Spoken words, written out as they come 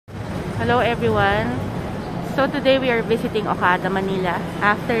Hello everyone. So today we are visiting Okada, Manila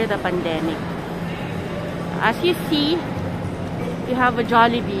after the pandemic. As you see, you have a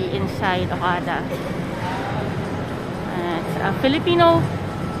Jollibee inside Okada. It's a Filipino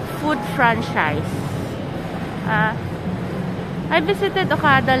food franchise. I visited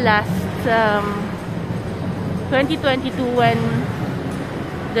Okada last 2022 when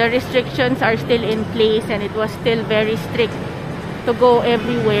the restrictions are still in place and it was still very strict to go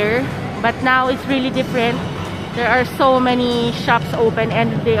everywhere. But now it's really different. There are so many shops open and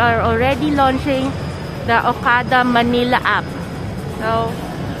they are already launching the Okada Manila app. So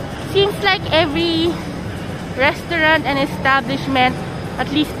seems like every restaurant and establishment, at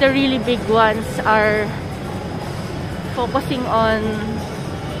least the really big ones, are focusing on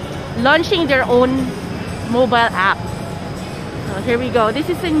launching their own mobile app. So here we go. This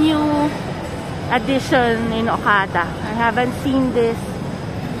is a new addition in Okada. I haven't seen this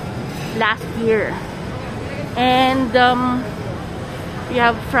last year. And we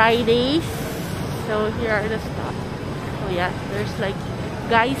have Fridays. So here are the stuff. Oh yeah, there's like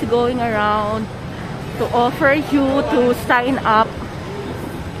guys going around to offer you to sign up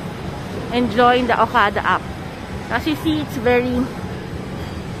and join the Okada app. As you see, it's very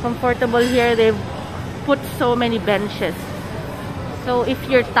comfortable here. They've put so many benches. So if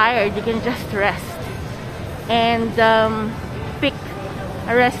you're tired, you can just rest and pick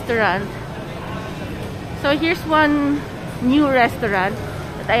a restaurant. So here's one new restaurant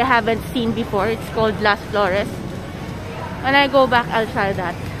that I haven't seen before. It's called Las Flores. When I go back, I'll try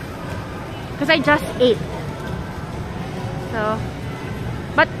that because I just ate. So,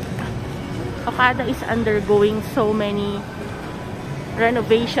 but Okada is undergoing so many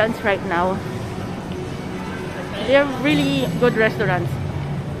renovations right now. They're really good restaurants.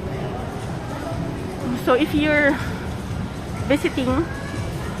 So if you're visiting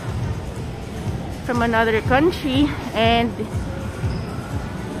from another country and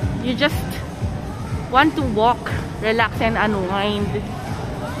you just want to walk, relax and unwind,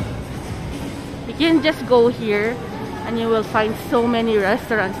 you can just go here and you will find so many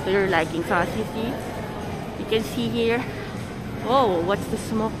restaurants to your liking. So as you see, you can see here, oh, what's the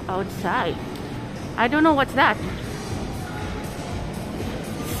smoke outside? I don't know what's that.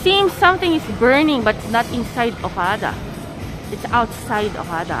 Seems something is burning, but it's not inside Okada. It's outside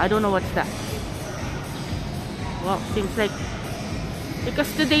Okada. I don't know what's that. Well, seems like,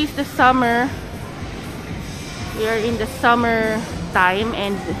 because today is the summer, we are in the summer time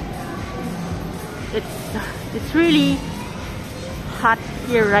and it's really hot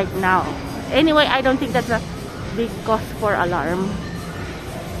here right now. Anyway, I don't think that's a big cause for alarm.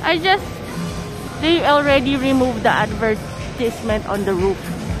 They already removed the advertisement on the roof.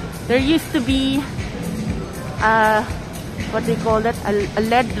 There used to be what they call that, a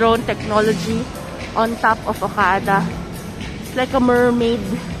LED drone technology on top of Okada. It's like a mermaid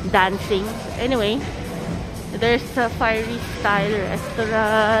dancing. Anyway, there's a Fiery Style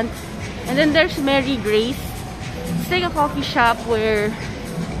restaurant, and then there's Mary Grace. It's like a coffee shop where,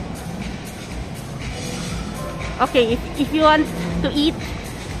 okay, if you want to eat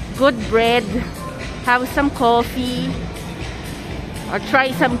good bread, have some coffee, or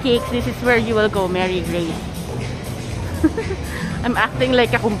try some cakes, this is where you will go, Mary Grace. I'm acting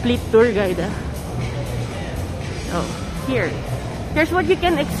like a complete tour guide. Oh, here's what you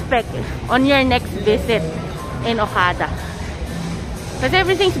can expect on your next visit in Okada. Because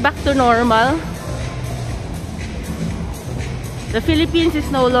everything's back to normal. The Philippines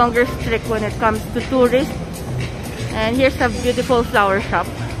is no longer strict when it comes to tourists. And here's a beautiful flower shop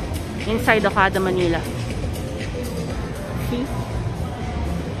inside Okada, Manila. See?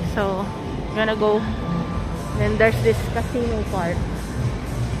 So, I'm gonna go. Then there's this casino part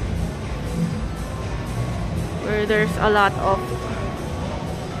where there's a lot of,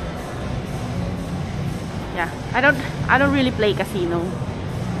 yeah, I don't really play casino.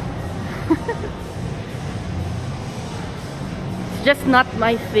 It's just not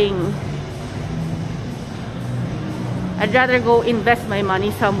my thing. I'd rather go invest my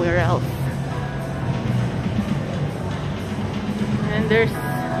money somewhere else. And there's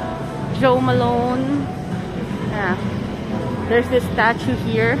Joe Malone. Yeah. There's this statue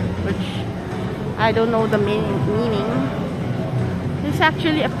here, which I don't know the meaning. It's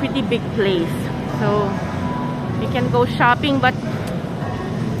actually a pretty big place. So you can go shopping, but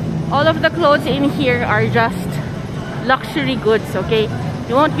all of the clothes in here are just luxury goods, okay?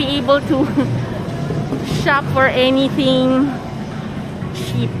 You won't be able to shop for anything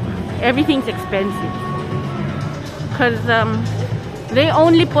cheap. Everything's expensive because they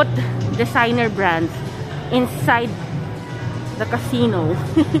only put designer brands inside the casino.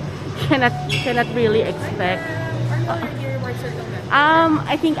 you cannot really expect.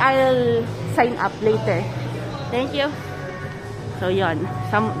 I think I'll sign up later. Thank you. So yon,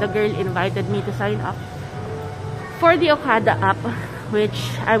 the girl invited me to sign up for the Okada app,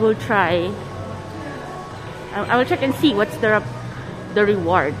 which I will try. I will check and see what's the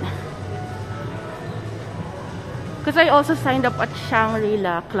reward. Because I also signed up at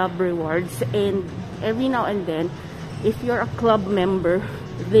Shangri-La Club Rewards, and every now and then, if you're a club member,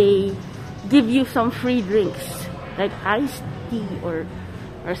 they give you some free drinks like iced tea or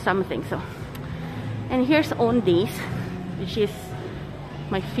something. So, and here's Owndays, which is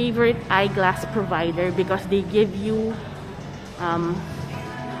my favorite eyeglass provider because they give you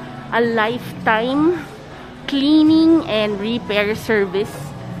a lifetime cleaning and repair service,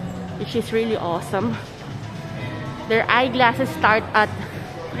 which is really awesome. Their eyeglasses start at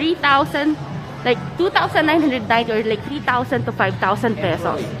 3,000, like 2,990 or like 3,000 to 5,000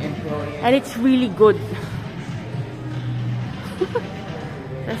 pesos, and it's really good.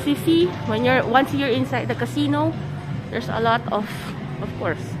 As you see, once you're inside the casino, there's a lot of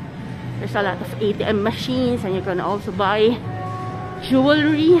course, there's a lot of ATM machines, and you can also buy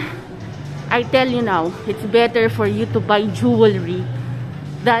jewelry. I tell you now, it's better for you to buy jewelry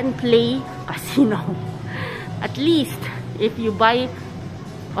than play casino. At least if you buy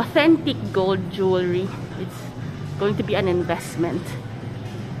authentic gold jewelry, it's going to be an investment.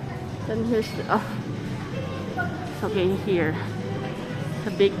 Then here's okay, here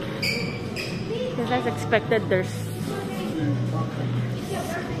the big, because as expected, there's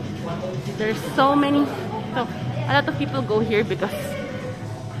so many, so a lot of people go here because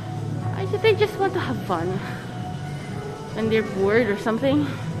they just want to have fun and they're bored or something.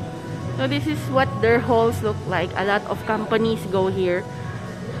 So this is what their halls look like. A lot of companies go here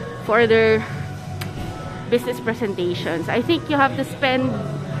for their business presentations. I think you have to spend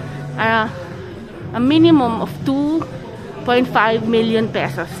a minimum of 2.5 million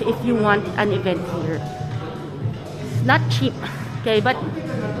pesos if you want an event here. It's not cheap, okay, but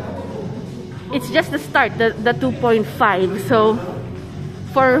it's just the start, the 2.5. So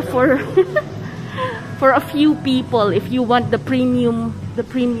for for a few people, if you want the premium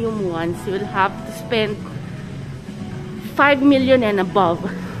ones, you will have to spend 5 million and above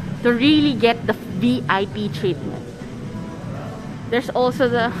to really get the VIP treatment. There's also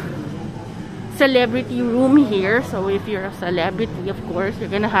the celebrity room here, so if you're a celebrity, of course,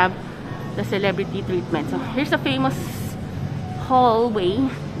 you're gonna have the celebrity treatment. So here's a famous hallway,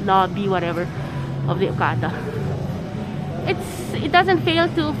 lobby, whatever, of the Okada. It doesn't fail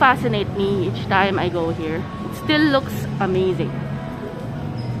to fascinate me each time I go here. It still looks amazing.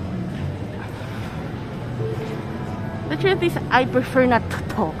 The truth is, I prefer not to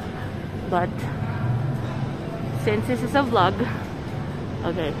talk, but since this is a vlog,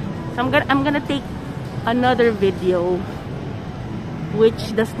 okay, so I'm gonna take another video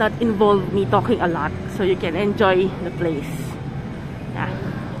which does not involve me talking a lot, so you can enjoy the place. Yeah,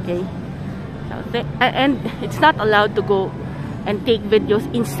 okay. So and it's not allowed to go and take videos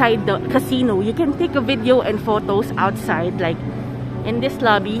inside the casino. You can take a video and photos outside, like in this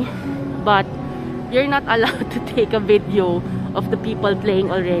lobby, but you're not allowed to take a video of the people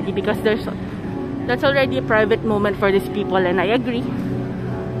playing already, because that's already a private moment for these people, and I agree.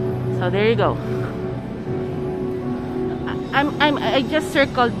 So there you go. I just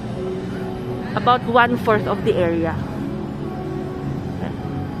circled about 1/4 of the area.